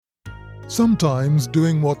Sometimes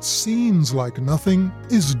doing what seems like nothing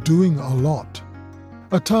is doing a lot.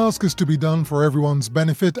 A task is to be done for everyone's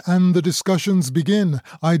benefit, and the discussions begin.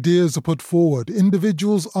 Ideas are put forward.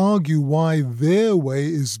 Individuals argue why their way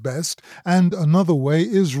is best and another way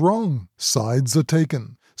is wrong. Sides are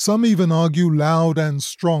taken. Some even argue loud and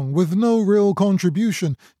strong, with no real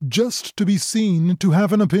contribution, just to be seen to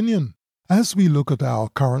have an opinion. As we look at our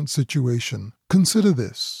current situation, consider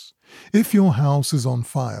this. If your house is on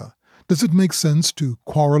fire, does it make sense to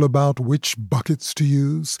quarrel about which buckets to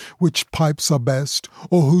use, which pipes are best,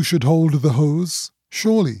 or who should hold the hose?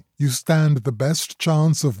 Surely you stand the best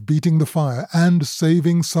chance of beating the fire and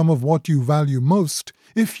saving some of what you value most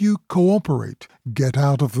if you cooperate, get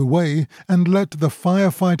out of the way, and let the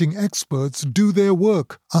firefighting experts do their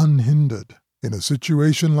work unhindered. In a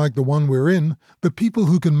situation like the one we're in, the people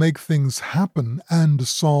who can make things happen and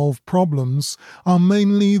solve problems are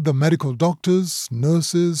mainly the medical doctors,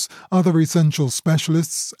 nurses, other essential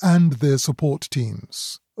specialists, and their support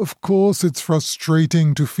teams. Of course, it's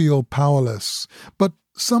frustrating to feel powerless, but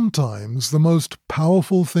sometimes the most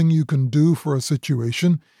powerful thing you can do for a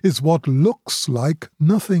situation is what looks like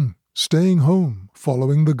nothing. Staying home,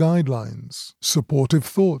 following the guidelines, supportive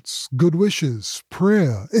thoughts, good wishes,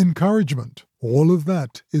 prayer, encouragement. All of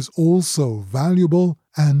that is also valuable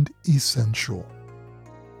and essential.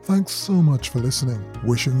 Thanks so much for listening.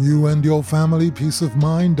 Wishing you and your family peace of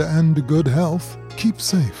mind and good health. Keep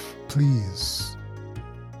safe, please.